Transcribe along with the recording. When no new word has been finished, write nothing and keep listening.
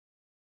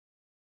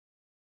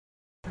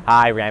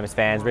Hi Rams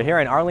fans, we're here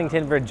in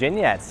Arlington,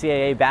 Virginia at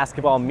CAA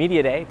Basketball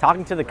Media Day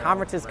talking to the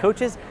conference's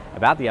coaches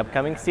about the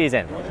upcoming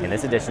season in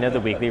this edition of the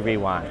Weekly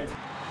Rewind.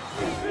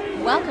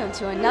 Welcome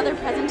to another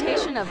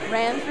presentation of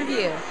Rams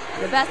Review,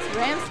 the best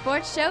Rams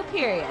sports show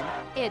period.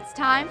 It's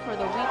time for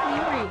the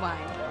Weekly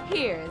Rewind.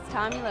 Here is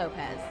Tommy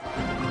Lopez.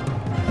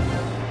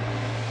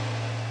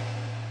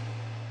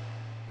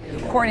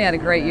 Courtney had a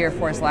great year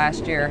for us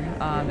last year,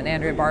 and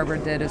Andrea Barber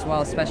did as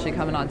well, especially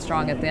coming on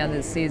strong at the end of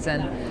the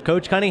season.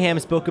 Coach Cunningham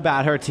spoke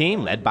about her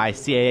team, led by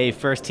CAA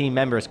first team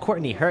members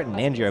Courtney Hurt and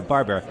Andrea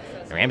Barber.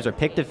 The Rams are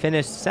picked to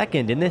finish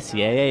second in the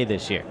CAA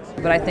this year.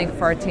 But I think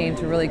for our team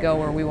to really go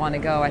where we want to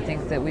go, I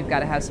think that we've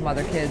got to have some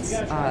other kids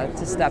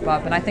to step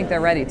up, and I think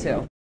they're ready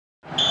to.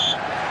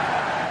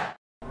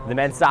 The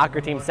men's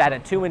soccer team sat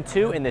at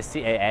 2-2 in the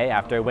CAA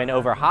after a win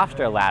over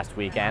Hofstra last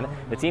weekend.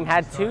 The team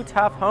had two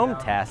tough home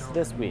tests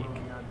this week.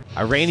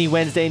 A rainy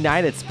Wednesday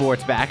night at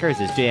Sports Backers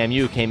as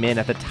JMU came in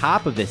at the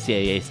top of the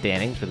CAA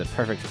standings with a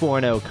perfect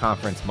 4-0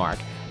 conference mark.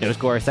 No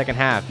score second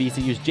half.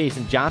 VCU's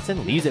Jason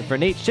Johnson leaves it for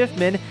Nate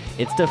Schiffman.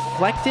 It's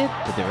deflected,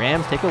 but the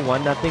Rams take a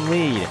 1-0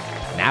 lead.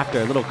 And after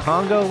a little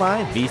Congo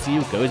line,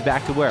 VCU goes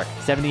back to work.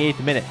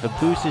 78th minute,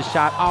 Papoose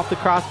shot off the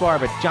crossbar,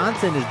 but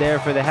Johnson is there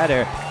for the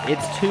header.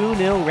 It's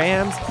 2-0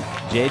 Rams.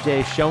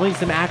 JJ showing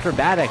some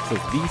acrobatics as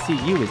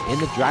VCU is in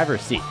the driver's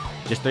seat.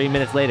 Just 3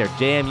 minutes later,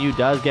 JMU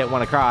does get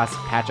one across.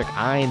 Patrick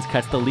Ines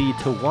cuts the lead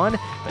to 1,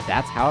 but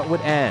that's how it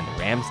would end.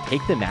 Rams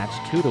take the match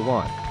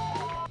 2-1.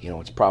 You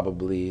know, it's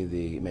probably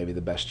maybe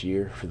the best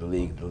year for the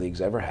league's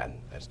ever had.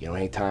 You know,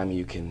 anytime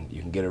you can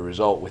get a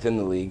result within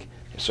the league,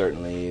 it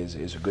certainly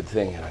is a good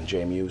thing, and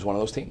JMU is one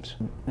of those teams.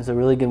 It's a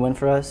really good win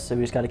for us, so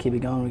we just got to keep it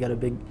going. We got a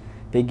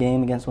big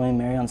game against William &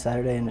 Mary on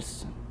Saturday, and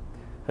just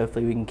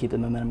hopefully we can keep the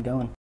momentum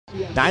going.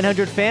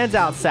 900 fans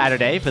out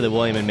Saturday for the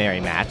William & Mary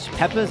match.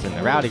 Peppas and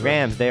the Rowdy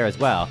Rams there as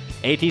well.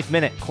 18th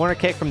minute, corner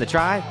kick from the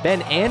try.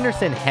 Ben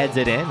Anderson heads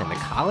it in, and the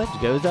college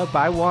goes up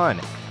by 1.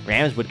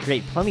 Rams would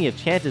create plenty of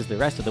chances the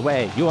rest of the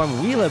way.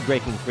 Yorm Wheeler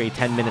breaking free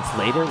 10 minutes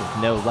later with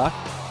no luck.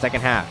 Second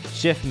half,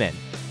 Schiffman.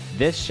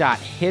 This shot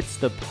hits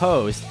the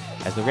post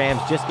as the Rams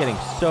just getting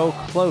so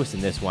close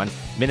in this one.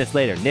 Minutes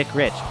later, Nick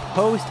Rich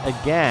post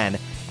again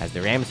as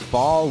the Rams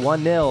fall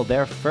 1-0,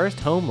 their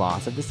first home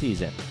loss of the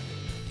season.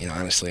 You know,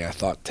 honestly, I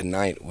thought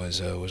tonight was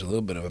a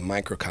little bit of a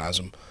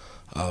microcosm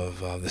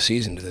of the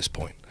season to this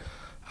point.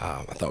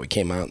 I thought we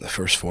came out in the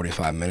first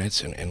 45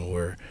 minutes and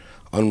were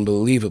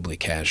unbelievably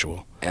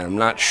casual. And I'm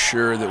not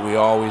sure that we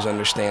always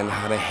understand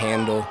how to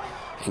handle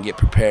and get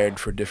prepared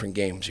for different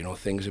games. You know,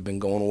 things have been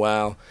going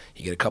well,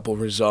 you get a couple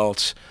of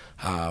results,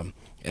 and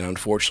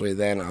unfortunately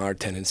then our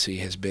tendency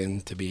has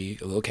been to be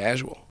a little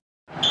casual.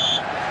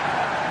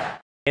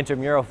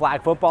 Intramural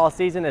Flag Football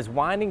season is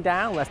winding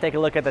down. Let's take a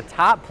look at the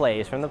top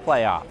plays from the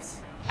playoffs.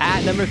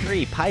 At number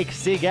 3, Pike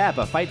Sigap,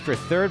 a fight for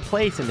third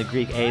place in the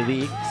Greek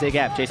A-League.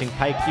 Sigap chasing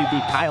Pike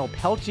QB Kyle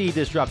Pelchi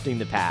disrupting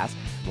the pass.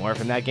 More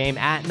from that game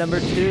at number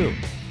 2.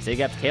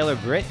 Sigap's Taylor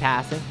Britt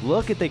passing.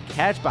 Look at the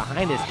catch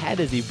behind his head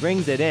as he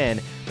brings it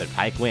in, but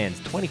Pike wins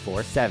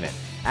 24-7.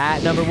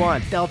 At number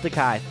 1, Delta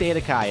Chi,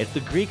 Theta Chi. It's the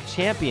Greek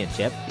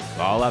championship.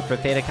 Ball up for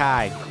Theta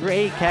Chi.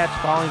 Great catch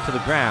falling to the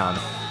ground.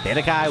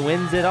 Theta Chi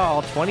wins it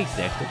all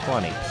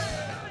 26-20.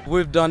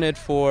 We've done it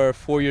for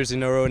 4 years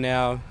in a row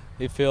now.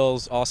 It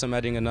feels awesome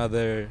adding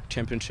another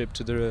championship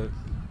to the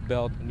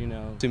belt. You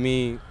know, to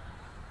me,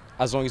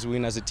 as long as we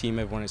win as a team,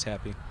 everyone is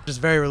happy.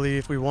 Just very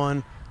relieved we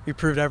won. We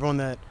proved to everyone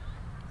that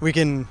we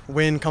can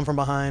win, come from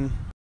behind.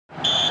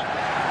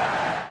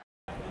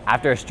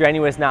 After a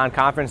strenuous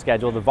non-conference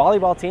schedule, the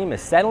volleyball team is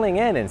settling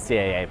in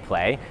CAA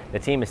play. The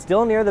team is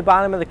still near the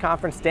bottom of the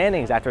conference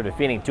standings after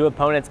defeating 2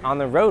 opponents on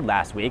the road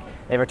last week.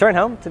 They return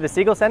home to the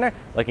Siegel Center,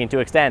 looking to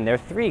extend their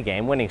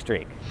 3-game winning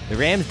streak. The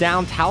Rams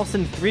down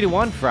Towson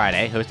 3-1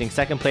 Friday, hosting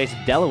second place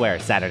Delaware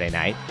Saturday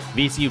night.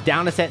 VCU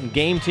down a set in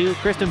Game 2.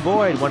 Kristen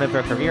Boyd, one of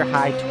her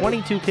career-high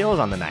 22 kills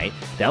on the night.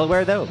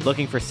 Delaware, though,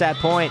 looking for set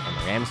point, and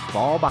the Rams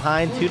fall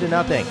behind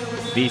 2-0.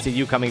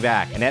 VCU coming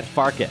back. Annette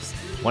Farkas,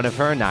 one of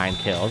her 9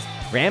 kills.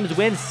 Rams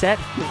win set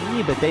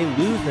 3, but they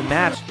lose the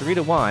match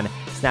 3-1,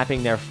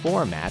 snapping their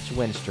 4-match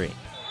win streak.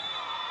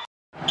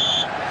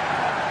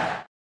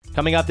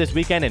 Coming up this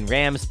weekend in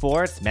Rams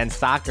sports, men's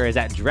soccer is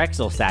at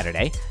Drexel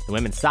Saturday. The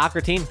women's soccer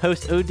team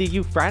hosts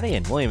ODU Friday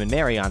and William &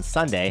 Mary on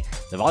Sunday.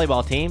 The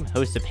volleyball team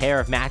hosts a pair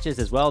of matches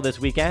as well this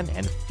weekend,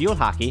 and field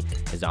hockey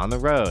is on the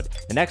road.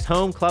 The next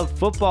home club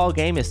football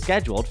game is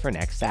scheduled for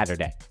next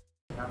Saturday.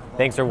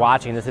 Thanks for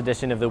watching this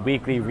edition of the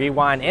Weekly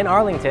Rewind in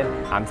Arlington.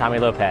 I'm Tommy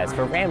Lopez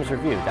for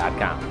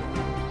RamsReview.com.